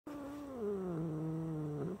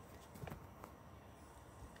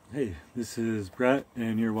Hey, this is Brett,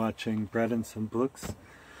 and you're watching Brett and Some Books.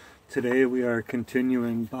 Today we are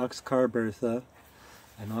continuing Boxcar Bertha,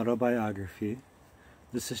 an autobiography.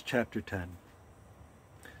 This is chapter 10.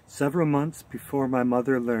 Several months before my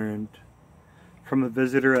mother learned from a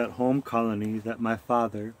visitor at Home Colony that my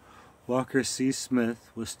father, Walker C.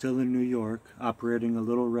 Smith, was still in New York operating a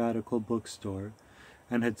little radical bookstore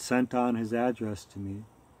and had sent on his address to me,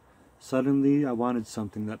 suddenly I wanted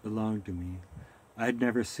something that belonged to me. I had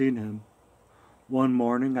never seen him. One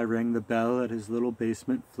morning I rang the bell at his little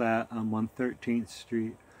basement flat on 113th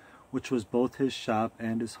Street, which was both his shop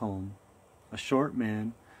and his home. A short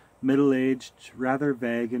man, middle-aged, rather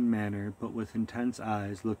vague in manner, but with intense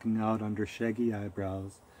eyes looking out under shaggy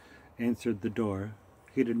eyebrows, answered the door.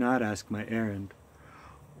 He did not ask my errand.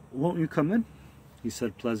 "Won't you come in?" he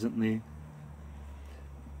said pleasantly.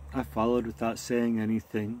 I followed without saying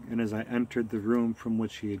anything, and as I entered the room from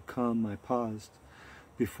which he had come, I paused,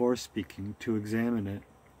 before speaking, to examine it.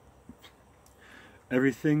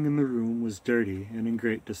 Everything in the room was dirty and in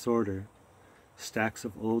great disorder. Stacks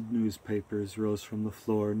of old newspapers rose from the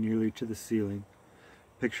floor nearly to the ceiling.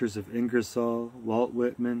 Pictures of Ingersoll, Walt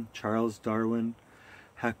Whitman, Charles Darwin,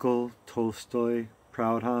 Haeckel, Tolstoy,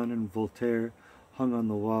 Proudhon, and Voltaire hung on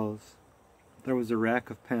the walls. There was a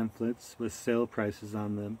rack of pamphlets with sale prices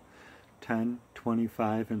on them, 10,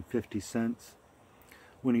 25, and 50 cents.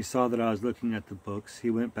 When he saw that I was looking at the books,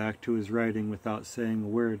 he went back to his writing without saying a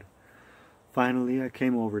word. Finally, I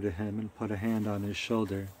came over to him and put a hand on his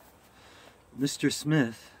shoulder. "Mr.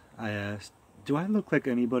 Smith," I asked, "do I look like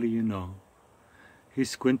anybody you know?" He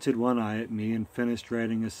squinted one eye at me and finished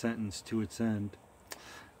writing a sentence to its end.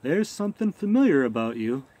 "There's something familiar about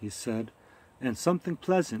you," he said, "and something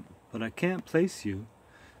pleasant, but I can't place you.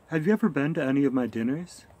 Have you ever been to any of my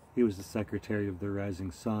dinners?" He was the secretary of the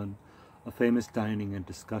Rising Sun, a famous dining and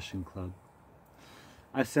discussion club.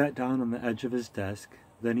 I sat down on the edge of his desk.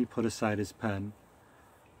 Then he put aside his pen.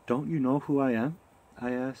 "Don't you know who I am?"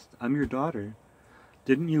 I asked. "I'm your daughter.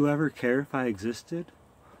 Didn't you ever care if I existed?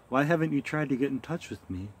 Why haven't you tried to get in touch with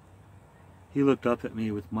me?" He looked up at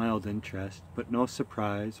me with mild interest, but no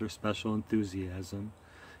surprise or special enthusiasm,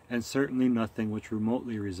 and certainly nothing which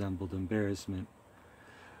remotely resembled embarrassment.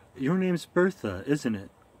 "Your name's Bertha, isn't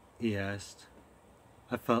it?" he asked.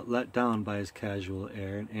 I felt let down by his casual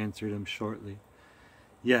air and answered him shortly.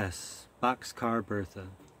 "Yes, Boxcar Bertha."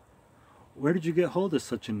 "Where did you get hold of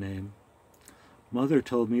such a name?" "Mother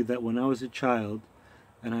told me that when I was a child,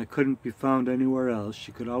 and I couldn't be found anywhere else,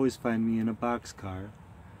 she could always find me in a boxcar.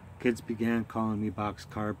 Kids began calling me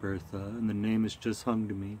Boxcar Bertha, and the name has just hung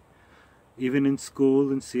to me. Even in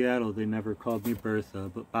school in Seattle, they never called me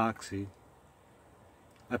Bertha, but Boxy."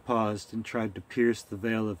 I paused and tried to pierce the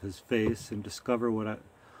veil of his face and discover what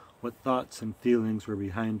thoughts and feelings were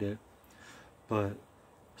behind it. But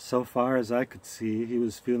so far as I could see, he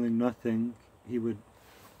was feeling nothing he would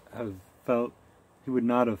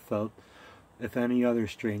not have felt if any other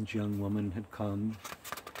strange young woman had come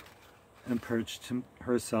and perched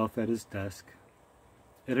herself at his desk.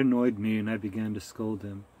 It annoyed me, and I began to scold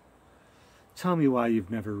him. "Tell me why you've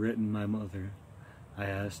never written my mother," I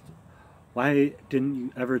asked. "Why didn't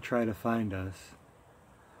you ever try to find us?"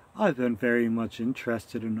 "I've been very much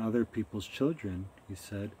interested in other people's children," he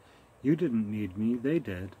said. "You didn't need me, they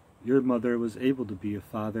did. Your mother was able to be a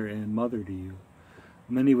father and mother to you.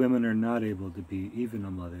 Many women are not able to be even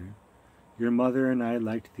a mother. Your mother and I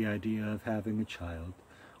liked the idea of having a child.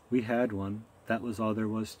 We had one. That was all there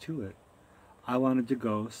was to it. I wanted to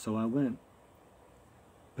go, so I went."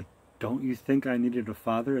 "But don't you think I needed a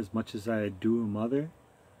father as much as I do a mother?"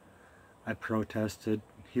 I protested.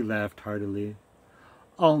 He laughed heartily.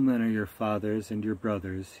 "All men are your fathers and your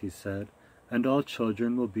brothers," he said, "and all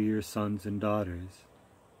children will be your sons and daughters."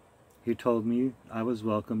 He told me I was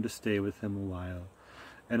welcome to stay with him a while,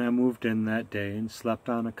 and I moved in that day and slept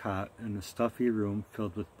on a cot in a stuffy room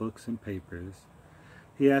filled with books and papers.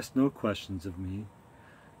 He asked no questions of me.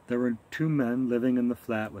 There were 2 men living in the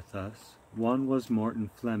flat with us. One was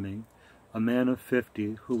Morton Fleming, a man of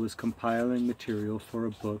 50 who was compiling material for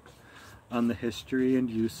a book on the history and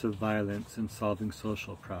use of violence in solving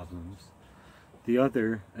social problems. The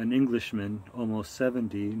other, an Englishman, almost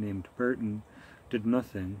 70, named Bertha, did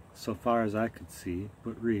nothing, so far as I could see,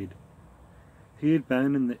 but read. He had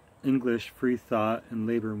been in the English free thought and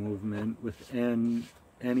labor movement with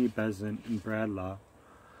Annie Besant and Bradlaugh.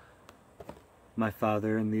 My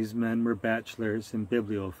father and these men were bachelors and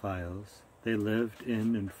bibliophiles. They lived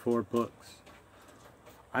in and for books.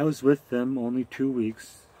 I was with them only 2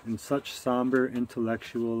 weeks, in such somber,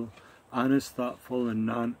 intellectual, honest, thoughtful, and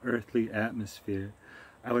non-earthly atmosphere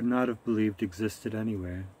I would not have believed existed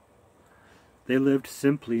anywhere. They lived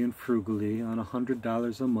simply and frugally on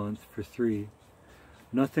 $100 a month for three.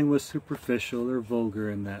 Nothing was superficial or vulgar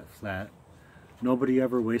in that flat. Nobody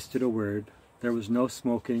ever wasted a word. There was no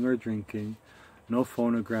smoking or drinking, no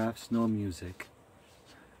phonographs, no music.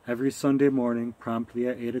 Every Sunday morning, promptly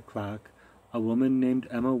at 8 o'clock, a woman named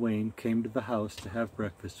Emma Wayne came to the house to have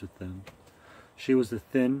breakfast with them. She was a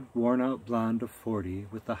thin, worn-out blonde of 40,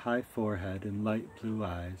 with a high forehead and light blue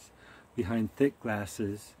eyes, behind thick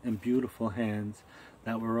glasses and beautiful hands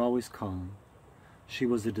that were always calm. She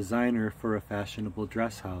was a designer for a fashionable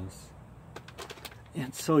dress house.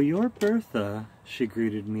 "And so you're Bertha," she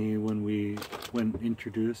greeted me when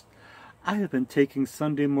introduced. "I have been taking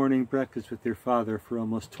Sunday morning breakfast with your father for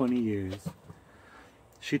almost 20 years.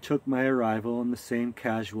 She took my arrival in the same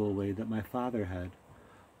casual way that my father had.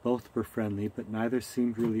 Both were friendly, but neither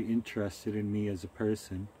seemed really interested in me as a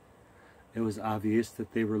person. It was obvious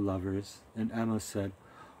that they were lovers, and Emma said,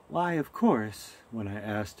 "Why, of course," when I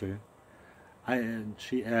asked her. And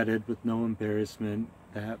she added with no embarrassment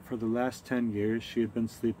that for the last 10 years she had been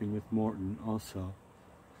sleeping with Morton also.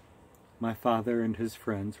 My father and his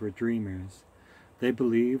friends were dreamers. They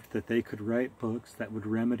believed that they could write books that would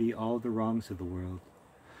remedy all the wrongs of the world.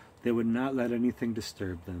 They would not let anything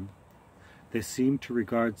disturb them. They seemed to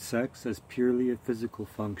regard sex as purely a physical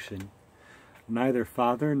function. Neither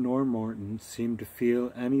father nor Morton seemed to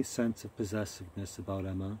feel any sense of possessiveness about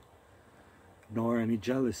Emma, nor any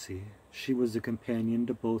jealousy. She was a companion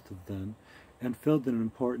to both of them, and filled an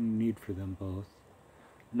important need for them both.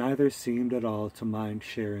 Neither seemed at all to mind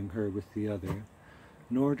sharing her with the other,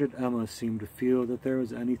 nor did Emma seem to feel that there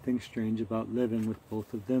was anything strange about living with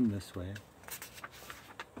both of them this way.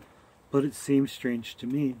 But it seemed strange to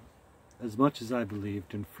me. As much as I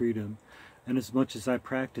believed in freedom, and as much as I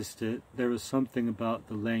practiced it, there was something about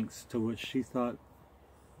the lengths to which she thought,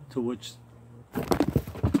 there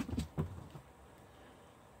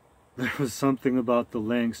was something about the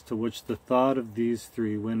lengths to which the thought of these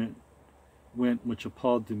three went, which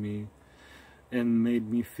appalled to me and made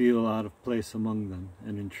me feel out of place among them,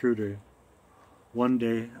 an intruder. One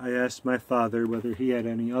day I asked my father whether he had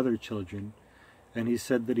any other children, and he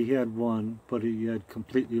said that he had one, but he had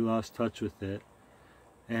completely lost touch with it,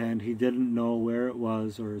 and he didn't know where it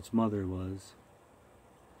was or its mother was.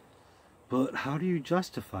 "But how do you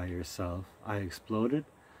justify yourself?" I exploded.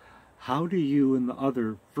 "How do you and the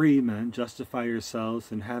other free men justify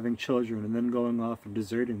yourselves in having children and then going off and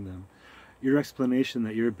deserting them? Your explanation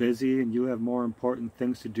that you're busy and you have more important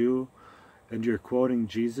things to do, and you're quoting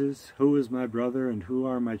Jesus, 'Who is my brother and who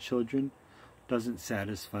are my children?' doesn't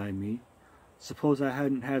satisfy me. Suppose I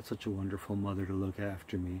hadn't had such a wonderful mother to look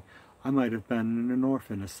after me. I might have been in an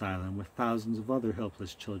orphan asylum with thousands of other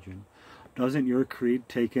helpless children. Doesn't your creed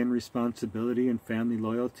take in responsibility and family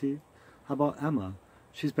loyalty? How about Emma?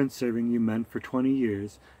 She's been serving you men for 20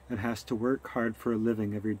 years and has to work hard for a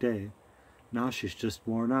living every day. Now she's just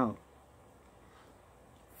worn out."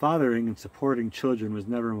 "Fathering and supporting children was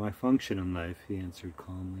never my function in life," he answered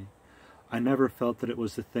calmly. "I never felt that it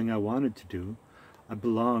was the thing I wanted to do. I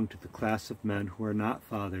belong to the class of men who are not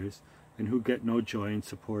fathers and who get no joy in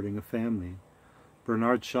supporting a family.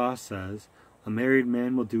 Bernard Shaw says, 'A married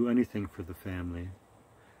man will do anything for the family.'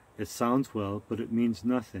 It sounds well, but it means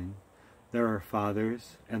nothing. There are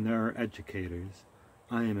fathers and there are educators.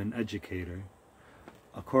 I am an educator.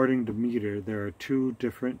 According to Meter, there are two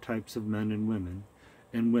different types of men and women.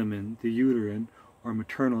 In women, the uterine or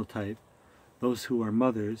maternal type, those who are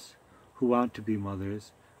mothers, who want to be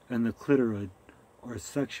mothers, and the clitorid or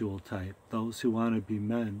sexual type, those who want to be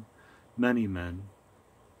men, many men.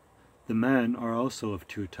 The men are also of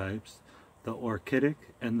two types, the orchidic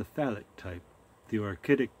and the phallic type. The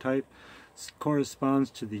orchidic type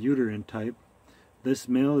corresponds to the uterine type. This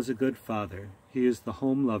male is a good father. He is the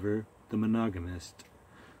home lover, the monogamist.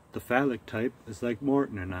 The phallic type is like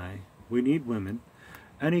Morton and I. We need women.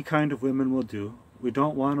 Any kind of women will do. We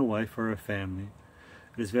don't want a wife or a family.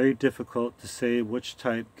 It is very difficult to say which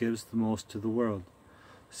type gives the most to the world.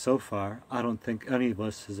 So far, I don't think any of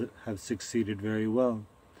us have succeeded very well.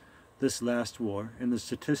 This last war, and the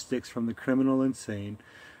statistics from the criminal insane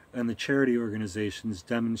and the charity organizations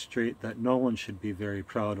demonstrate that no one should be very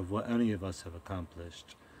proud of what any of us have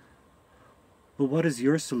accomplished." "But what is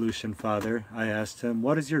your solution, Father?" I asked him.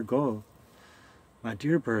 "What is your goal?" "My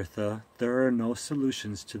dear Bertha, there are no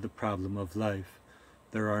solutions to the problem of life.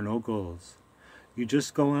 There are no goals. You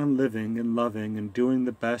just go on living and loving and doing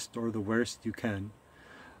the best or the worst you can.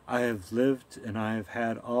 I have lived and I have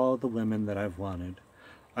had all the women that I've wanted.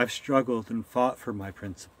 I've struggled and fought for my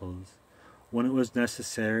principles. When it was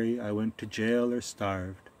necessary, I went to jail or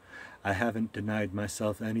starved. I haven't denied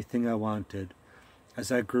myself anything I wanted.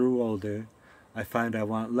 As I grew older, I find I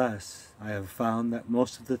want less. I have found that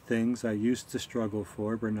most of the things I used to struggle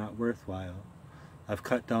for were not worthwhile. I've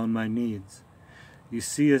cut down my needs. You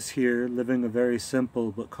see us here living a very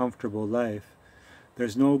simple but comfortable life.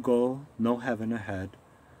 There's no goal, no heaven ahead.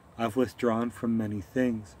 I've withdrawn from many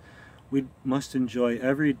things. We must enjoy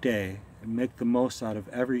every day and make the most out of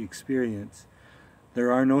every experience.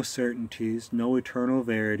 There are no certainties, no eternal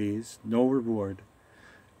verities, no reward.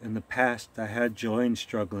 In the past I had joy in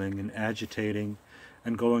struggling and agitating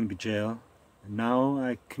and going to jail, and now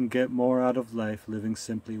I can get more out of life living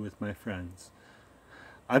simply with my friends.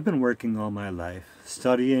 I've been working all my life,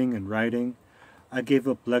 studying and writing. I gave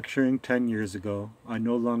up lecturing 10 years ago. I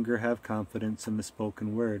no longer have confidence in the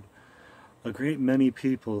spoken word. A great many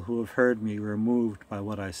people who have heard me were moved by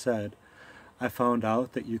what I said. I found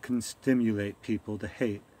out that you can stimulate people to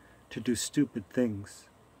hate, to do stupid things.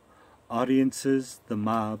 Audiences, the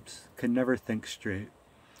mobs, can never think straight.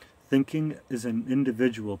 Thinking is an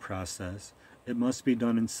individual process. It must be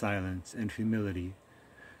done in silence and humility.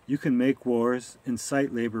 You can make wars,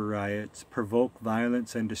 incite labor riots, provoke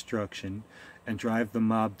violence and destruction, and drive the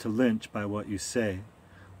mob to lynch by what you say,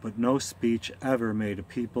 but no speech ever made a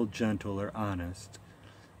people gentle or honest.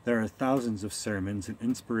 There are thousands of sermons and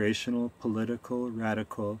inspirational, political,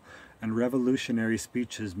 radical, and revolutionary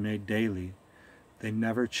speeches made daily. They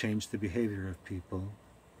never change the behavior of people.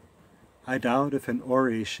 I doubt if an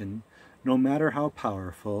oration, no matter how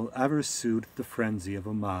powerful, ever soothed the frenzy of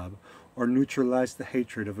a mob or neutralized the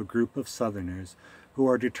hatred of a group of Southerners who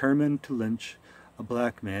are determined to lynch a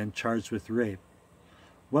black man charged with rape.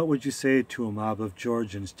 What would you say to a mob of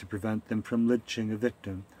Georgians to prevent them from lynching a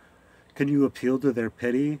victim? Can you appeal to their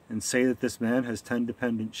pity and say that this man has 10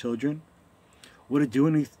 dependent children? Would it do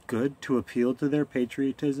any good to appeal to their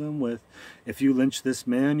patriotism with, if you lynch this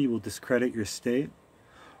man, you will discredit your state?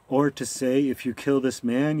 Or to say, if you kill this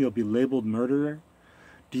man, you'll be labeled murderer?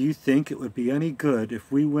 Do you think it would be any good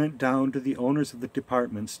if we went down to the owners of the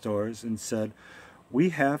department stores and said, we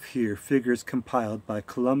have here figures compiled by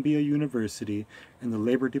Columbia University and the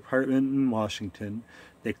Labor Department in Washington.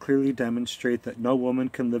 They clearly demonstrate that no woman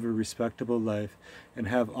can live a respectable life and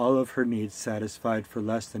have all of her needs satisfied for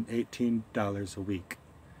less than $18 a week.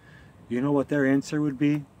 You know what their answer would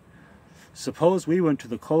be? Suppose we went to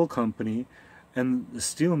the coal company and the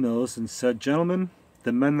steel mills and said, gentlemen,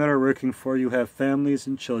 the men that are working for you have families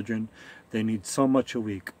and children. They need so much a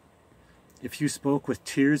week. If you spoke with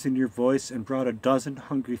tears in your voice and brought a dozen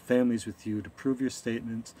hungry families with you to prove your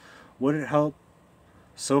statements, would it help?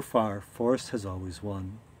 So far, force has always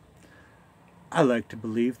won. I like to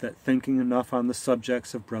believe that thinking enough on the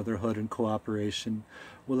subjects of brotherhood and cooperation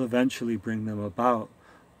will eventually bring them about,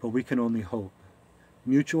 but we can only hope.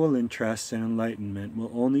 Mutual interest and enlightenment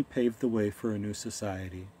will only pave the way for a new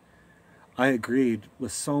society. I agreed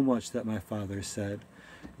with so much that my father said,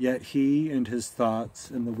 yet he and his thoughts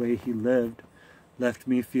and the way he lived left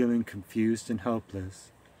me feeling confused and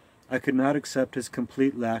helpless. I could not accept his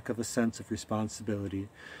complete lack of a sense of responsibility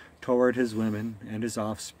toward his women and his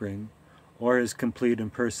offspring, or his complete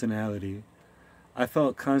impersonality. I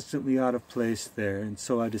felt constantly out of place there, and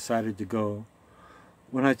so I decided to go.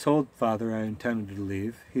 When I told Father I intended to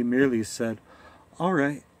leave, he merely said, "All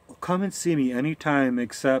right, well, come and see me any time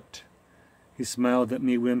except..." He smiled at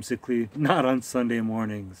me whimsically, "Not on Sunday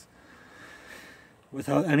mornings."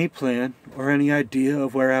 Without any plan or any idea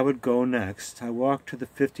of where I would go next, I walked to the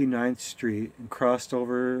 59th Street and crossed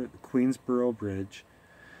over the Queensboro Bridge.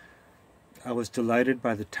 I was delighted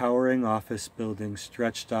by the towering office buildings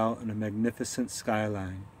stretched out in a magnificent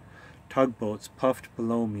skyline. Tugboats puffed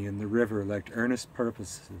below me in the river like earnest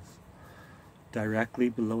purposes. Directly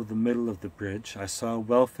below the middle of the bridge, I saw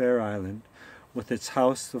Welfare Island, with its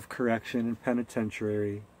house of correction and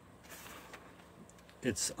penitentiary,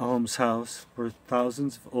 its almshouse, where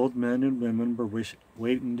thousands of old men and women were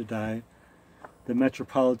waiting to die, the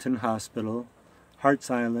Metropolitan Hospital, Hart's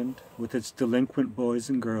Island, with its delinquent boys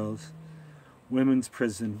and girls, women's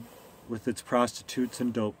prison, with its prostitutes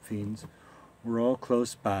and dope fiends, were all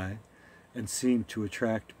close by and seemed to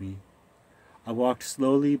attract me. I walked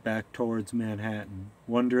slowly back towards Manhattan,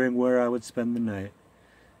 wondering where I would spend the night.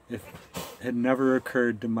 It had never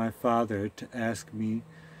occurred to my father to ask me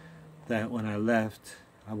that when I left.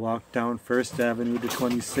 I walked down First Avenue to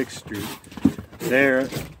 26th Street. There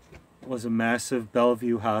was a massive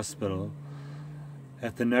Bellevue hospital.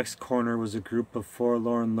 At the next corner was a group of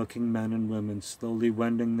forlorn-looking men and women slowly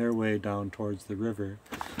wending their way down towards the river.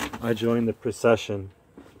 I joined the procession.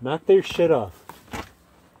 Knock their shit off.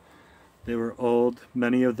 They were old,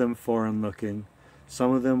 many of them foreign-looking.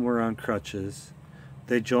 Some of them were on crutches.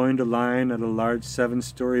 They joined a line at a large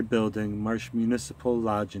 7-story building, Marsh Municipal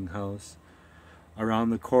Lodging House. Around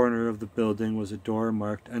the corner of the building was a door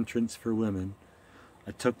marked Entrance for Women.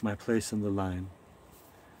 I took my place in the line.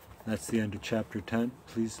 That's the end of Chapter 10.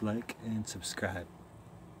 Please like and subscribe.